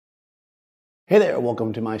Hey there,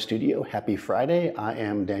 welcome to my studio. Happy Friday. I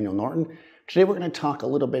am Daniel Norton. Today we're going to talk a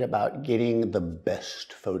little bit about getting the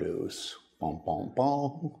best photos. Bom, bom,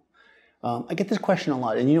 bom. I get this question a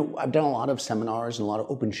lot, and I've done a lot of seminars and a lot of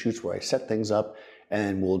open shoots where I set things up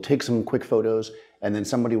and we'll take some quick photos and then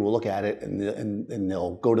somebody will look at it and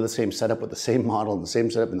they'll go to the same setup with the same model and the same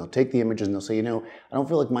setup and they'll take the images and they'll say, I don't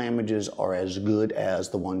feel like my images are as good as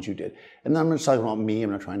the ones you did. And then I'm just talking about me.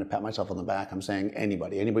 I'm not trying to pat myself on the back. I'm saying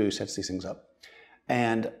anybody who sets these things up.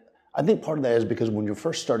 And I think part of that is because when you're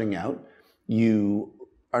first starting out, you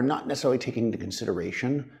are not necessarily taking into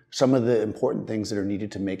consideration some of the important things that are needed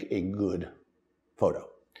to make a good photo.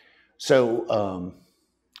 So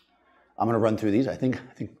I'm going to run through these. I think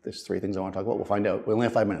there's 3 things I want to talk about. We'll find out. We only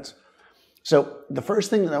have 5 minutes. So the first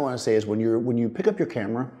thing that I want to say is when you pick up your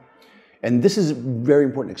camera, and this is very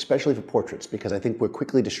important, especially for portraits, because I think we're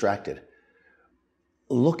quickly distracted.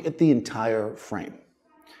 Look at the entire frame.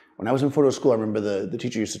 When I was in photo school, I remember the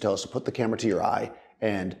teacher used to tell us to put the camera to your eye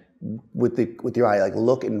and with your eye,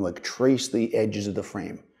 look and trace the edges of the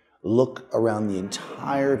frame. Look around the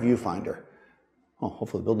entire viewfinder. Oh,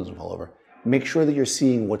 hopefully the building doesn't fall over. Make sure that you're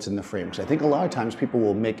seeing what's in the frame. Because I think a lot of times people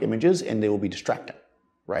will make images and they will be distracting,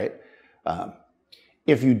 right?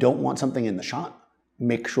 If you don't want something in the shot,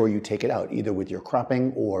 make sure you take it out, either with your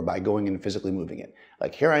cropping or by going and physically moving it.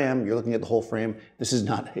 Like here I am, you're looking at the whole frame. This is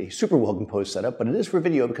not a super well composed setup, but it is for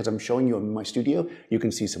video because I'm showing you in my studio. You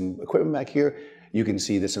can see some equipment back here. You can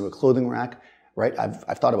see this in a clothing rack, right?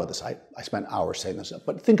 I've thought about this. I spent hours setting this up,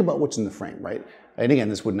 but think about what's in the frame, right? And again,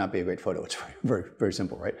 this would not be a great photo. It's very, very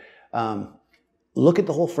simple, right? Look at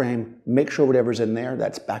the whole frame, make sure whatever's in there,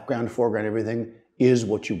 that's background, foreground, everything, is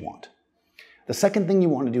what you want. The second thing you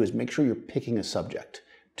want to do is make sure you're picking a subject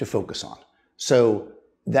to focus on. So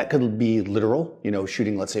that could be literal,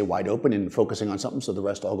 shooting, let's say, wide open and focusing on something so the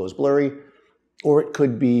rest all goes blurry. Or it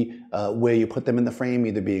could be where you put them in the frame,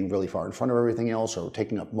 either being really far in front of everything else or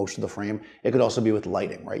taking up most of the frame. It could also be with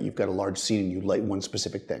lighting, right? You've got a large scene and you light one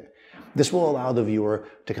specific thing. This will allow the viewer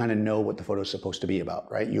to kind of know what the photo is supposed to be about,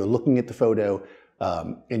 right? You're looking at the photo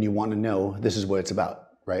and you want to know this is what it's about.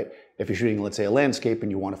 Right? If you're shooting, let's say, a landscape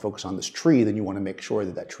and you want to focus on this tree, then you want to make sure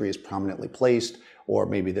that that tree is prominently placed, or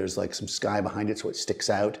maybe there's some sky behind it so it sticks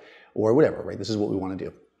out, or whatever, right? This is what we want to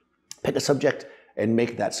do. Pick a subject and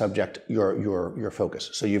make that subject your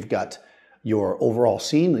focus. So you've got your overall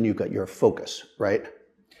scene, and you've got your focus, right?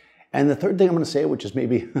 And the third thing I'm going to say, which is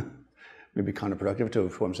maybe counterproductive to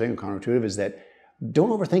what I'm saying, counterintuitive, is that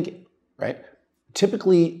don't overthink it, right?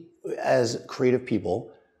 Typically, as creative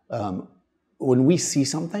people, when we see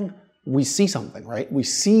something, right? We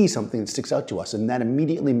see something that sticks out to us, and that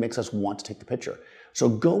immediately makes us want to take the picture. So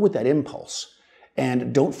go with that impulse,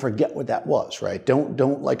 and don't forget what that was, right? Don't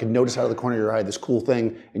notice out of the corner of your eye this cool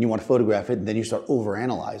thing, and you want to photograph it, and then you start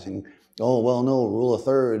overanalyzing. Oh, well, no, rule of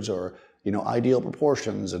thirds, or ideal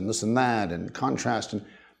proportions, and this and that, and contrast, and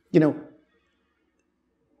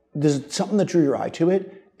there's something that drew your eye to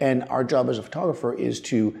it. And our job as a photographer is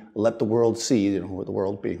to let the world see, the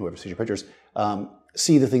world being whoever sees your pictures,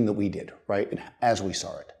 see the thing that we did, right? And as we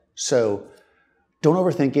saw it. So don't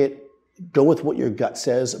overthink it. Go with what your gut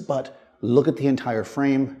says, but look at the entire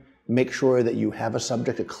frame. Make sure that you have a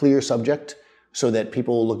subject, a clear subject, so that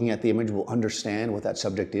people looking at the image will understand what that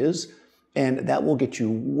subject is. And that will get you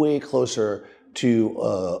way closer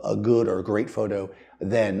to a good or a great photo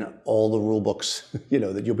than all the rule books,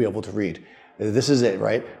 that you'll be able to read. This is it,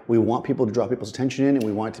 right? We want people to draw people's attention in, and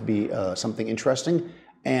we want it to be something interesting,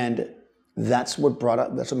 and that's what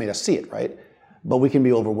made us see it, right? But we can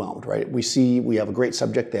be overwhelmed, right? We have a great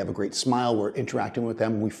subject, they have a great smile, we're interacting with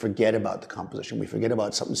them, we forget about the composition, we forget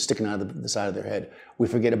about something sticking out of the side of their head, we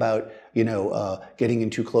forget about, getting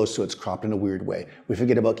in too close so it's cropped in a weird way, we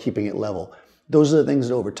forget about keeping it level. Those are the things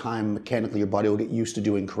that over time, mechanically, your body will get used to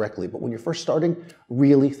doing correctly. But when you're first starting,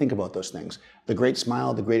 really think about those things. The great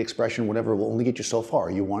smile, the great expression, whatever, will only get you so far.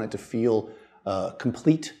 You want it to feel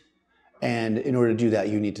complete. And in order to do that,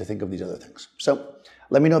 you need to think of these other things. So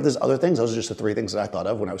let me know if there's other things. Those are just the 3 things that I thought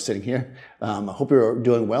of when I was sitting here. I hope you're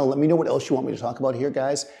doing well. Let me know what else you want me to talk about here,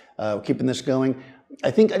 guys. Keeping this going.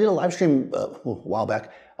 I think I did a live stream a while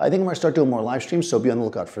back. I think I'm going to start doing more live streams, so be on the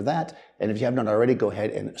lookout for that. And if you have not already, go ahead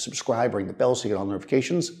and subscribe, ring the bell so you get all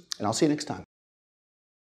notifications, and I'll see you next time.